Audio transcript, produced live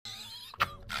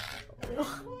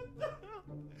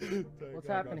What's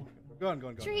happening? Go on.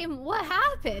 Dream, what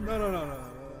happened? No.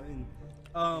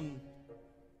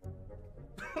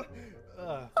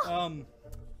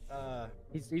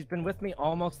 He's been with me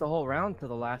almost the whole round to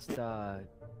the last.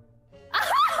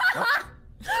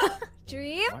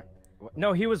 Dream? What?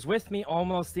 No, he was with me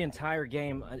almost the entire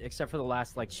game, except for the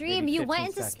last like. Dream, you went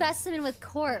into specimen with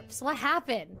corpse. What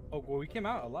happened? Oh well, we came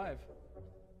out alive.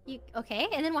 You okay?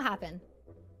 And then what happened?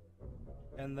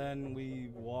 And then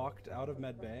we walked out of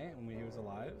med bay and he was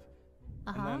alive.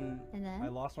 And then I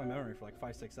lost my memory for like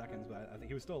 5-6 seconds, but I think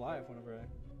he was still alive whenever I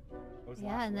was.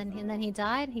 Yeah, and then he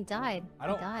died. He died. I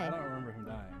don't remember him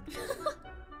dying.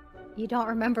 You don't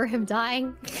remember him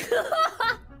dying?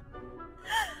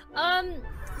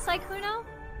 Sykkuno?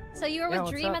 So you were with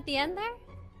Dream at the end there?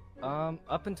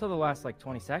 Up until the last like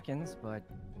 20 seconds, but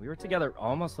we were together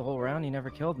almost the whole round. He never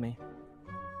killed me.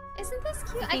 Isn't this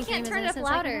cute? I can't turn it up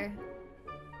louder.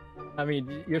 I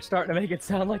mean, you're starting to make it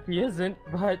sound like he isn't,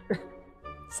 but...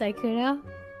 Sykkuno?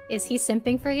 Is he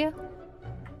simping for you?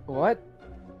 What?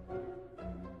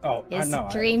 Oh, is no,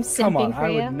 Dream simping for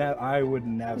you? I would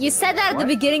never. You said that at the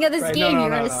beginning of this game. You're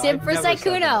gonna simp for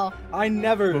Sykkuno. I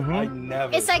never.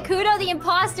 Is Sykkuno the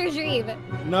imposter, Dream?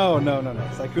 No.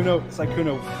 Sykkuno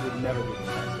would never be the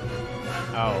imposter.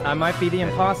 Oh. I might be the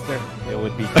imposter. It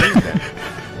would be Dream.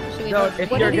 No, if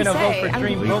you're gonna vote for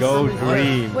Dream, we go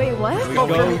Dream. Wait, what?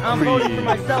 I'm voting for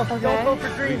myself. Don't vote for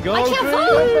Dream. I can't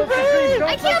vote!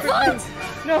 I can't vote!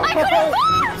 No, I couldn't vote!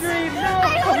 Dream, no!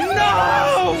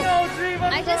 No, Dream,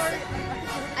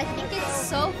 I think it's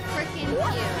so freaking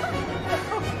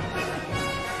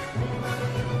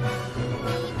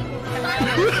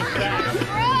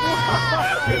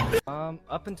cute.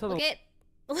 Up until Look at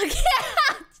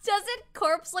doesn't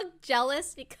Corpse look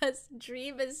jealous because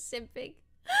Dream is simping?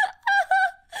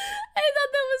 I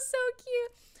thought that was so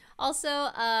cute. Also,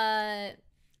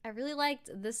 I really liked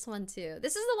this one too.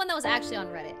 This is the one that was actually on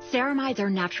Reddit. Ceramides are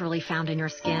naturally found in your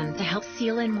skin to help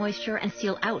seal in moisture and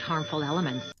seal out harmful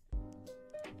elements.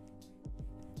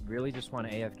 Really just want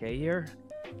to AFK here?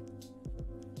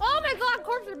 Oh my god,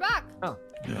 Corpse are back! Oh.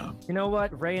 Yeah. You know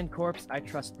what? Ray and Corpse, I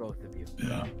trust both of you.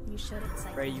 Yeah. You shouldn't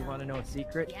say Ray, you want to know a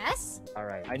secret? Yes?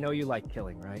 Alright, I know you like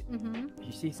killing, right? Mm-hmm. If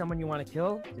you see someone you want to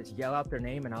kill, just yell out their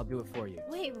name and I'll do it for you.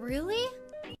 Wait, really?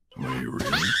 Wait,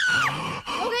 really?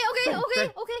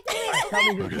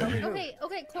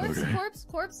 Okay.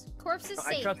 Corpse is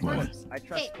safe. I trust Corpse. I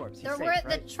trust Corpse. He's safe, right? right?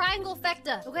 The triangle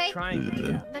fecta, okay? Triangle.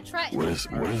 The What is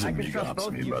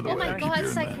amigops mean, by the way? Oh my god,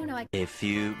 Sykkuno. A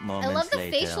few moments I love the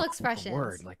later. facial expressions. A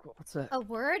word, like what's a... A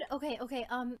word? Okay.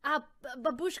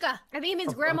 Babushka. I think it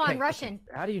means grandma in Russian.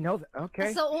 How do you know that? Okay.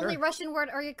 That's the only Russian word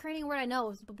or Ukrainian word I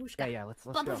know is babushka. Yeah, let's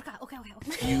go. Babushka. Okay.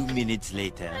 Few minutes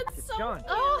later. That's so... John.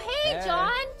 Oh, hey,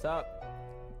 John. What's up?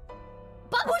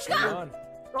 Babushka! John.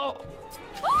 Oh!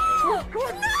 No! What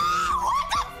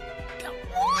the...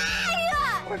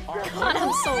 Why? God,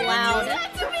 I'm so loud.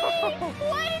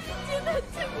 Why did you do that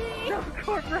to me? No,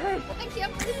 Corpse! I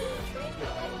can't believe you treated me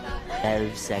like that.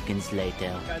 12 seconds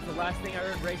later. Guys, the last thing I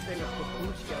heard Ray say was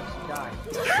Babushka and she died.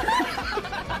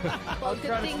 Well,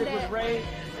 good thing that... Ray.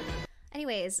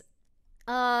 Anyways,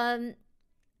 I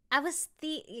was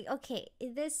okay,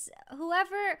 this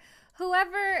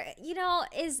whoever you know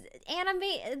is anime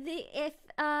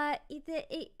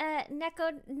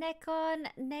Neko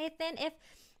Nathan,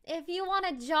 if you want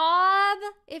a job,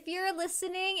 if you're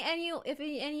listening and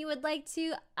you would like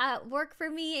to work for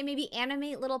me and maybe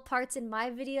animate little parts in my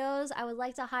videos, I would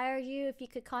like to hire you. If you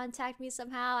could contact me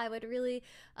somehow, I would really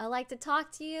like to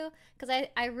talk to you because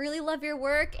I really love your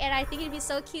work and I think it'd be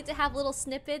so cute to have little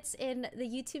snippets in the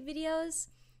YouTube videos.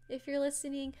 If you're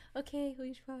listening, okay,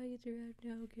 we should probably get around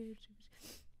now. Okay,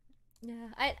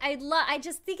 yeah, I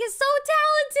just think it's so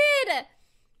talented.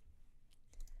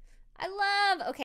 I love. Okay.